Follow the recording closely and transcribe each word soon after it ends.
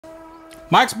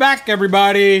Mike's back,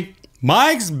 everybody.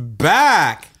 Mike's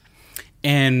back.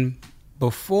 And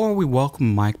before we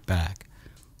welcome Mike back,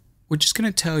 we're just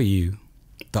going to tell you,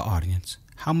 the audience,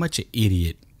 how much an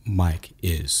idiot Mike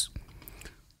is.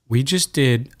 We just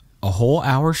did a whole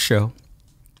hour show.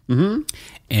 Mm-hmm.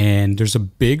 And there's a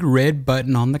big red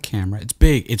button on the camera. It's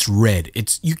big. It's red.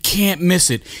 You can't miss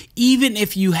it. Even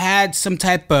if you had some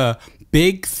type of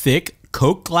big, thick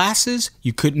Coke glasses,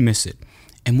 you couldn't miss it.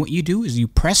 And what you do is you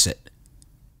press it.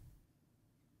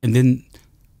 And then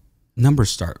numbers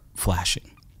start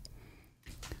flashing.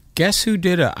 Guess who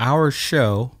did an hour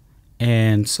show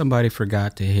and somebody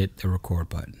forgot to hit the record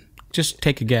button? Just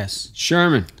take a guess.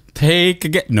 Sherman. Take a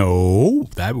guess. No,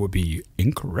 that would be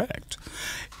incorrect.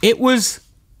 It was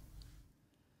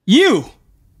you.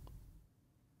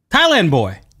 Thailand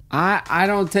boy. I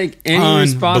don't take any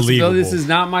responsibility. This is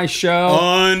not my show.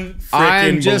 I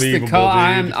am just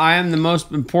I am the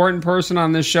most important person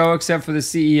on this show, except for the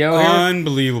CEO here.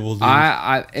 Unbelievable,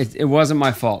 dude. It wasn't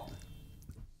my fault.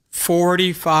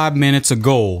 45 minutes of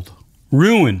gold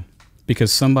ruined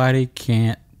because somebody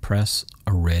can't press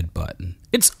a red button.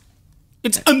 It's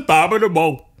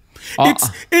unfathomable.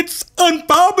 It's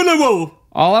unfathomable.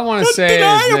 All I want to say is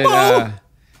that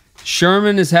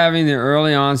Sherman is having the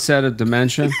early onset of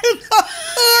dementia.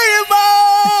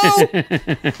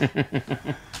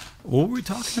 What were we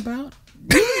talking about?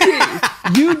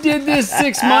 You did this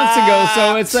 6 months ago,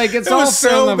 so it's like it was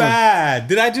so bad.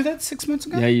 Did I do that 6 months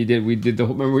ago? Yeah, you did.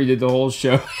 Remember we did the whole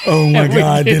show. Oh my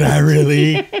God, did I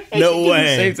really? No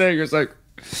way. Same thing. It's like,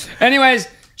 anyways,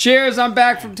 cheers. I'm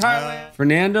back from Thailand.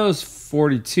 Fernando's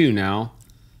 42 now.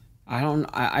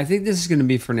 I think this is going to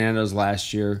be Fernando's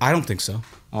last year. I don't think so.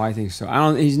 Oh, I think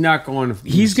so. He's not going to.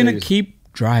 He's going to keep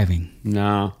driving.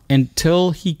 No.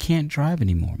 Until he can't drive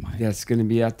anymore, Mike. That's going to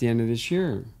be at the end of this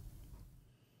year.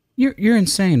 You're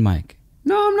insane, Mike.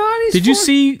 No, I'm not. Did you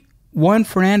see one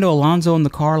Fernando Alonso in the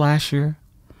car last year?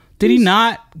 Did he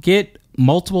not get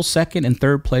multiple second and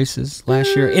third places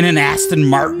last year in an Aston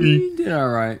Martin? He did all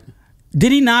right.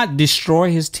 Did he not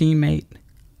destroy his teammate?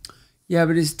 Yeah,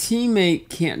 but his teammate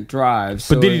can't drive.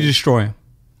 So but did he destroy him?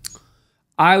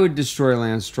 I would destroy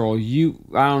Lance Stroll. I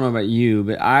don't know about you,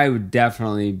 but I would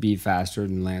definitely be faster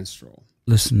than Lance Stroll.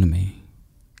 Listen to me.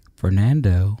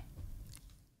 Fernando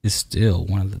is still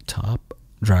one of the top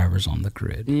drivers on the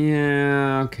grid.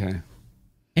 Yeah, okay.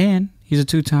 And he's a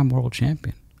two-time world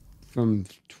champion. From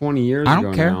 20 years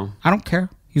ago now. I don't care.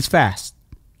 He's fast.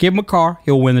 Give him a car,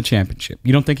 he'll win the championship.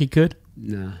 You don't think he could?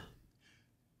 No.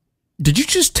 Did you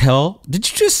just tell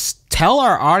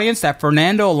our audience that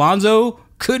Fernando Alonso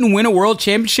couldn't win a world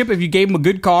championship if you gave him a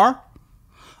good car?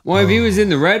 Well, if he was in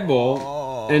the Red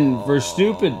Bull and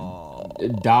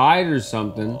Verstappen died or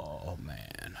something. Oh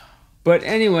man. But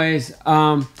anyways,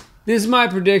 this is my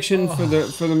prediction for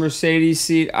the Mercedes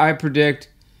seat. I predict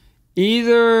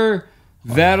either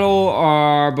Vettel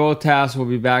or Bottas will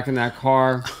be back in that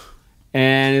car.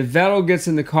 And if Vettel gets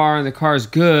in the car and the car is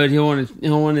good, he'll want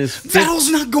his. Vettel's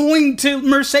not going to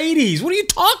Mercedes. What are you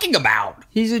talking about?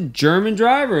 He's a German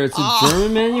driver. It's a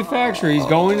German manufacturer. He's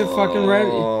going to fucking Red.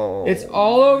 It's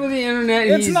all over the internet.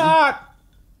 It's not.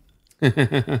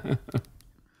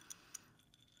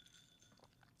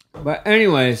 But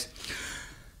anyways,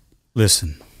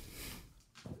 listen.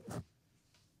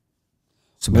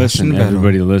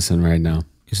 Everybody listen right now.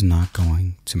 Is not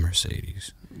going to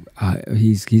Mercedes.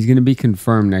 He's going to be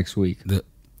confirmed next week.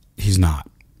 He's not.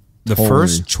 The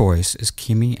first choice is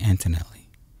Kimi Antonelli.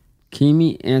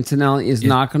 Kimi Antonelli is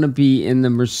not going to be in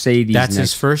the Mercedes. That's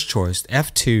his first choice.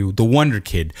 F2, the wonder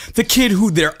kid. The kid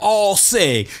who they're all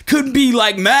saying could be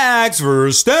like Max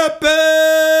Verstappen.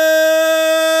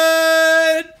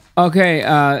 Okay.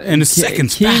 And the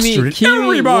second's faster than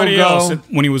everybody else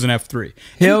when he was an F3.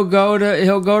 He'll go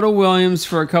to Williams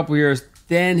for a couple years.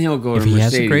 Then he'll go to Mercedes. If he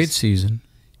has a great season.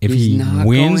 If he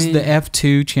wins the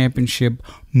F2 championship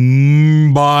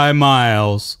by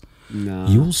miles,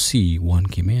 you'll see one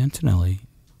Kimi Antonelli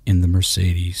in the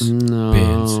Mercedes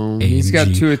Benz AMG he's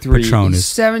got 2 or 3. Petronas He's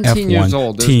 17 F1 years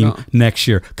old. team next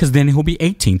year, because then he'll be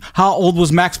 18. How old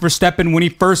was Max Verstappen when he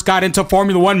first got into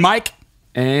Formula One, Mike?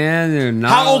 And they're not.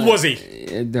 How old was he?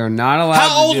 They're not allowed.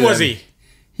 How old was he?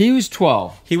 He was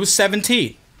 12. He was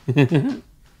 17.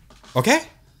 Okay.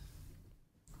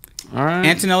 All right.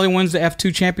 Antonelli wins the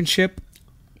F2 championship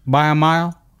by a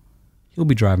mile. He'll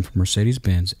be driving for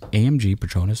Mercedes-Benz AMG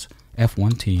Petronas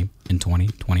F1 team in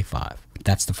 2025.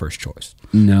 That's the first choice.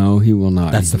 No, he will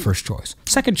not. That's the first choice.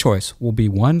 Second choice will be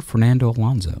one Fernando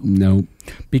Alonso. Nope.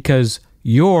 Because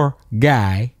your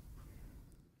guy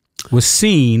was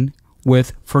seen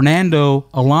with Fernando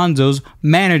Alonso's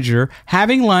manager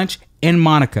having lunch in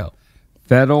Monaco.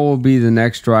 Vettel will be the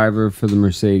next driver for the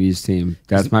Mercedes team.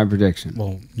 That's my prediction.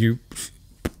 Well,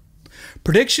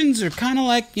 predictions are kind of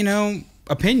like,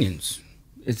 opinions.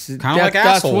 It's kind of like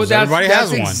assholes. Everybody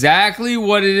has one. That's exactly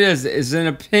what it is. It's an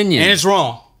opinion. And it's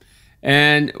wrong.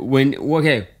 And what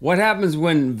happens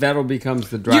when Vettel becomes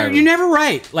the driver? You're never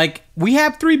right. Like, we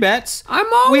have 3 bets. I'm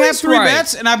always We have 3 right.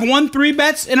 bets, and I've won 3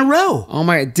 bets in a row. Oh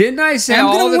my! Didn't I say I'm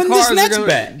all gonna the win cars this next are gonna,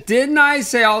 bet. Didn't I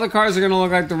say all the cars are going to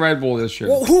look like the Red Bull this year?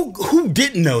 Well, who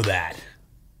didn't know that?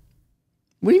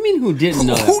 What do you mean? Who didn't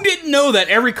know? Who didn't know that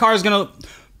every car is going to?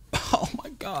 Oh my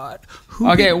God!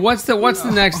 What's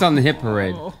the next on the hit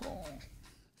parade?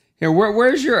 Here,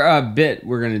 where's your bit?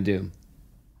 We're going to do.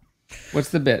 What's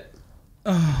the bit?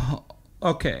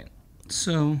 Okay,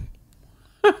 so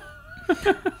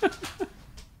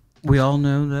we all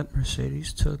know that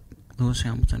Mercedes took Lewis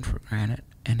Hamilton for granted,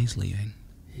 and he's leaving.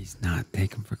 He's not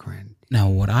taken for granted. Now,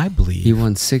 what I believe He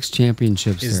won 6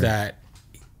 championships. is that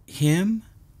him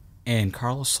and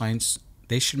Carlos Sainz,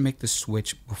 they should make the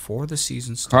switch before the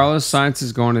season starts. Carlos Sainz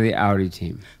is going to the Audi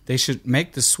team. They should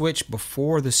make the switch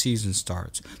before the season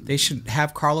starts. They should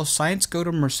have Carlos Sainz go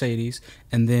to Mercedes,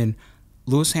 and then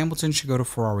Lewis Hamilton should go to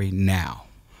Ferrari now.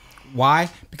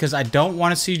 Why? Because I don't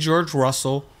want to see George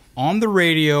Russell on the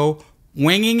radio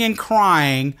winging and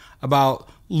crying about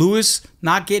Lewis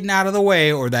not getting out of the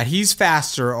way, or that he's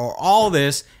faster, or all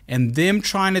this, and them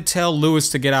trying to tell Lewis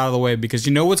to get out of the way. Because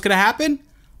you know what's going to happen?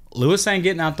 Lewis ain't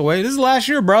getting out the way. This is last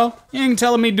year, bro. You ain't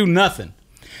telling me to do nothing.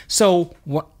 So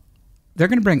what? They're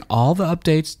going to bring all the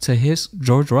updates to his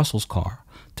George Russell's car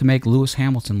to make Lewis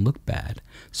Hamilton look bad,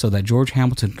 so that George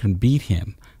Hamilton can beat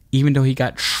him, even though he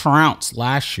got trounced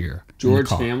last year. George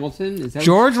Hamilton? Is that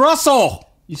George Russell.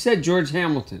 You said George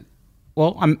Hamilton.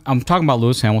 Well, I'm talking about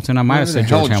Lewis Hamilton. I might have said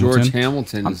George Hamilton. George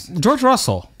Hamilton is... George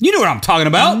Russell. You know what I'm talking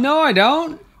about. No, I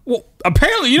don't. Well,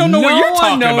 apparently you don't know what you're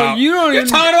talking about. You're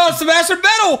talking about Sebastian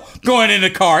Vettel going in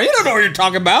the car. You don't know what you're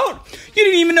talking about. You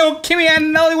didn't even know Kimi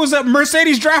Antonelli was a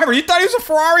Mercedes driver. You thought he was a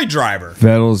Ferrari driver.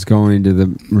 Vettel's going to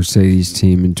the Mercedes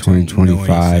team in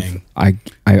 2025.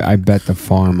 I bet the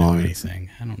farm on it.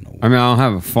 I don't know. I mean, I don't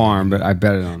have a farm, but I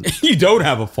bet it on it. You don't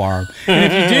have a farm.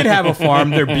 And if you did have a farm,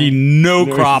 there'd be no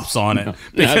crops on it.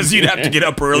 Because you'd have to get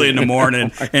up early in the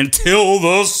morning and till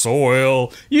the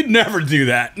soil. You'd never do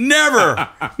that. Never.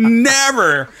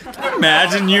 Never. Can you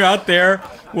imagine you out there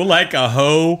with like a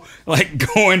hoe, like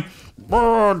going,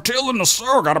 tilling the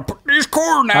soil, gotta put these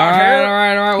corn out here.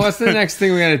 All right. What's the next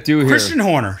thing we gotta do here? Christian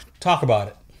Horner. Talk about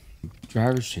it.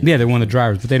 Drivers change. Yeah, they won the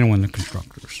drivers, but they didn't win the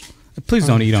constructors. Please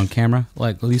don't eat on camera.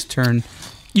 Like, at least turn...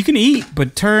 You can eat,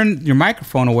 but turn your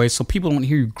microphone away so people don't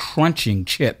hear you crunching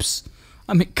chips.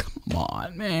 I mean, come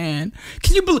on, man.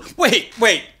 Can you believe...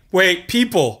 Wait,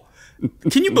 people.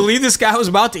 Can you believe this guy was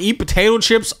about to eat potato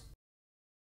chips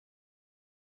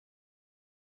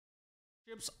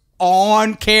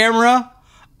on camera?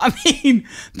 I mean,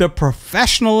 the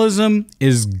professionalism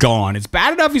is gone. It's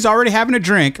bad enough he's already having a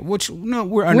drink, which, no,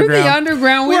 we're underground. We're the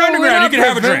underground. We're underground. You can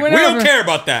have a drink. We don't care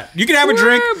about that. You can have a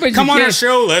drink. Come on our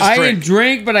show. Let's drink. I can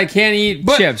drink, but I can't eat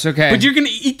chips, okay? But you're going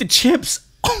to eat the chips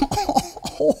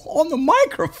on the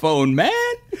microphone, man.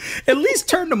 At least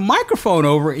turn the microphone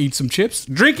over, eat some chips.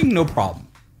 Drinking, no problem.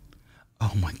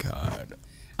 Oh, my God.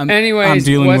 Anyways, I'm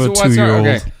dealing with a 2-year-old.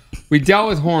 Okay. We dealt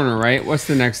with Horner, right? What's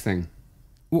the next thing?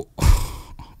 Well,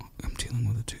 I'm dealing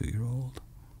with a 2-year-old.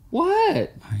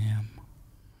 What? I am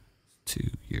 2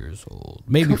 years old.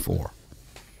 Maybe 4.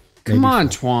 Come on,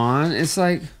 Twan. It's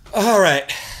like... All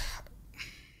right.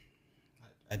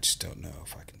 I just don't know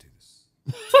if I can do this.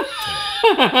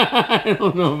 I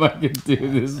don't know if I can do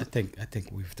this. I think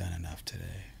we've done enough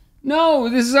today. No,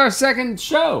 this is our second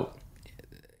show.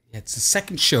 It's the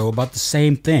second show about the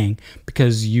same thing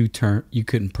because you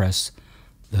couldn't press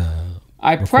the...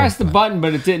 I pressed the button,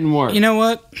 but it didn't work. You know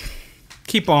what?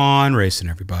 Keep on racing,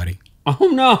 everybody. Oh,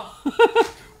 no.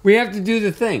 We have to do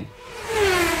the thing.